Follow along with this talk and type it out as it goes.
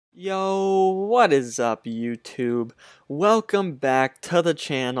Yo, what is up YouTube? Welcome back to the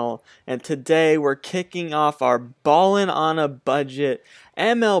channel, and today we're kicking off our Ballin' on a Budget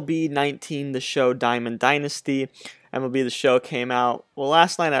MLB 19 The Show Diamond Dynasty. MLB The Show came out,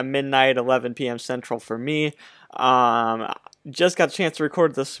 last night at midnight, 11 p.m. Central for me. Just got a chance to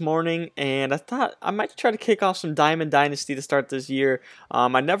record this morning, and I thought I might try to kick off some Diamond Dynasty to start this year.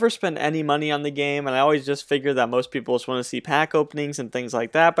 I never spend any money on the game, and I always just figure that most people just want to see pack openings and things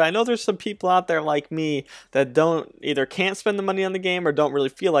like that. But I know there's some people out there like me that can't spend the money on the game or don't really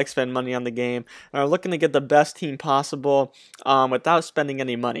feel like spending money on the game and are looking to get the best team possible without spending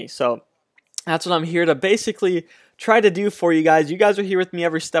any money. So that's what I'm here to basically try to do for you guys. You guys are here with me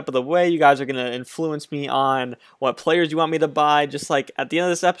every step of the way. You guys are going to influence me on what players you want me to buy. Just like at the end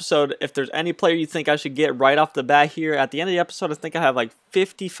of this episode, if there's any player you think I should get right off the bat here, at the end of the episode, I think I have like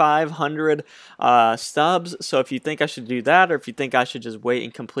 5,500 stubs. So if you think I should do that, or if you think I should just wait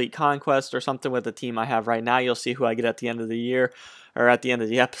and complete Conquest or something with the team I have right now, you'll see who I get at the end of the year, or at the end of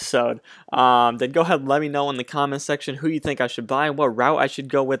the episode. Then go ahead and let me know in the comment section who you think I should buy and what route I should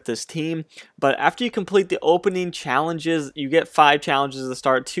go with this team. But after you complete the opening challenges, you get 5 challenges to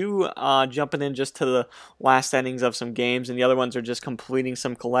start, 2 jumping in just to the last innings of some games, and the other ones are just completing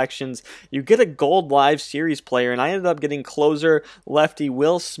some collections. You get a Gold Live Series player, and I ended up getting closer lefty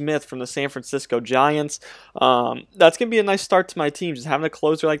Will Smith from the San Francisco Giants. That's going to be a nice start to my team, just having a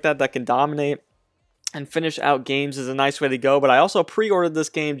closer like that can dominate and finish out games is a nice way to go. But I also pre-ordered this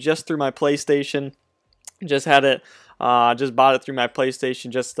game just through my PlayStation. Just had it, just bought it through my PlayStation,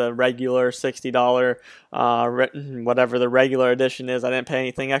 just the regular $60, whatever the regular edition is. I didn't pay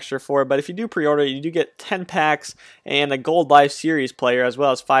anything extra for it. But if you do pre-order, you do get 10 packs and a Gold Life Series player, as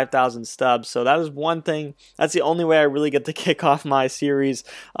well as 5,000 stubs. So that is one thing. That's the only way I really get to kick off my series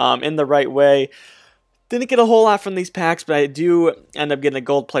in the right way. Didn't get a whole lot from these packs, but I do end up getting a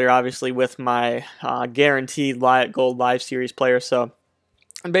gold player, obviously, with my guaranteed Gold Live Series player. So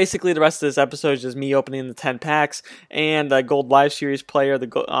basically, the rest of this episode is just me opening the 10 packs and a Gold Live Series player.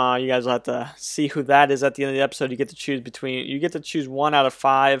 You guys will have to see who that is at the end of the episode. You get to choose 1 out of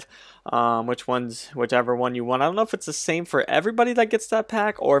 5. Whichever one you want. I don't know if it's the same for everybody that gets that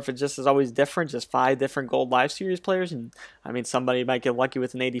pack, or if it just is always different, just 5 different Gold Live Series players. And I mean, somebody might get lucky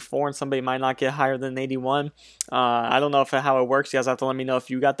with an 84 and somebody might not get higher than an 81. I don't know how it works. You guys have to let me know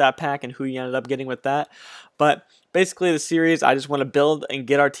if you got that pack and who you ended up getting with that. But basically, the series, I just want to build and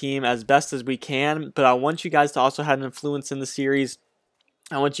get our team as best as we can, but I want you guys to also have an influence in the series.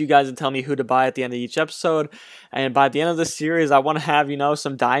 I want you guys to tell me who to buy at the end of each episode. And by the end of this series, I want to have,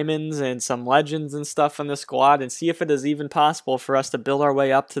 some diamonds and some legends and stuff in the squad, and see if it is even possible for us to build our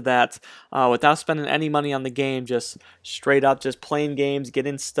way up to that without spending any money on the game. Just straight up, just playing games,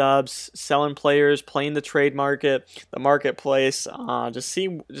 getting stubs, selling players, playing the trade market, the marketplace. Just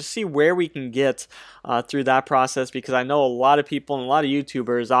see where we can get through that process, because I know a lot of people and a lot of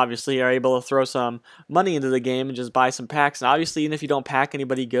YouTubers obviously are able to throw some money into the game and just buy some packs. And obviously, even if you don't pack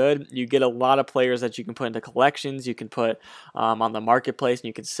anybody good, you get a lot of players that you can put into collections. You can put on the marketplace, and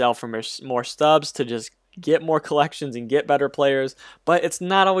you can sell for more stubs to just get more collections and get better players. But it's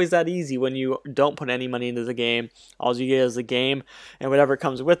not always that easy when you don't put any money into the game. All you get is the game and whatever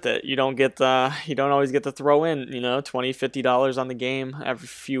comes with it. You don't always get to throw in $20, $50 on the game every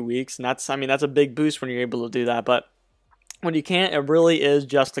few weeks, and that's a big boost when you're able to do that. But when you can't, it really is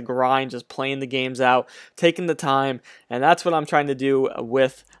just a grind, just playing the games out, taking the time, and that's what I'm trying to do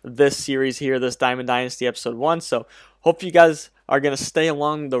with this series here, this Diamond Dynasty Episode 1. So hope you guys are going to stay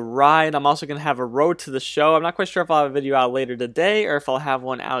along the ride. I'm also going to have a road to the show. I'm not quite sure if I'll have a video out later today or if I'll have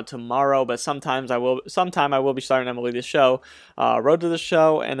one out tomorrow, but sometime I will be starting MLB The Show, road to the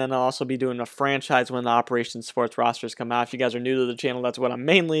show, and then I'll also be doing a franchise when the Operation Sports rosters come out. If you guys are new to the channel, that's what I'm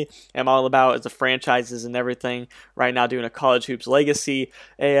mainly am all about, is the franchises and everything. Right now, doing a College Hoops Legacy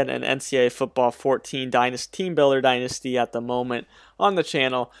and an NCAA Football 14 Dynasty Team Builder Dynasty at the moment on the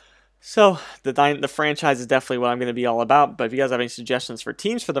channel. So the franchise is definitely what I'm going to be all about. But if you guys have any suggestions for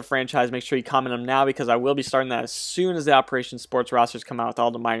teams for the franchise, make sure you comment them now, because I will be starting that as soon as the Operation Sports rosters come out with all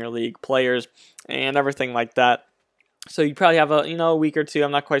the minor league players and everything like that. So you probably have a week or two. I'm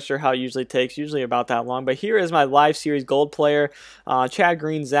not quite sure how it usually takes. Usually about that long. But here is my live series gold player: Chad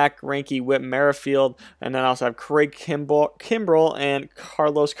Green, Zach Greinke, Whit Merrifield, and then I also have Craig Kimbrell and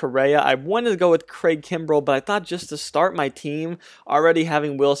Carlos Correa. I wanted to go with Craig Kimbrell, but I thought just to start my team, already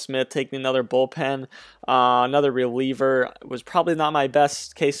having Will Smith taking another bullpen, another reliever, was probably not my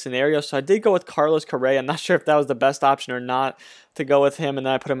best case scenario. So I did go with Carlos Correa. I'm not sure if that was the best option or not to go with him, and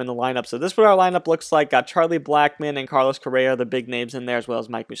then I put him in the lineup. So this is what our lineup looks like. Got Charlie Blackmon and Carlos Correa, the big names in there, as well as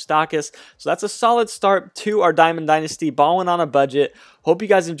Mike Moustakas. So that's a solid start to our Diamond Dynasty, balling on a budget. Hope you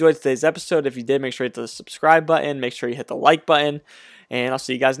guys enjoyed today's episode. If you did, make sure you hit the subscribe button. Make sure you hit the like button. And I'll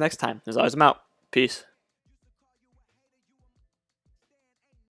see you guys next time. As always, I'm out. Peace.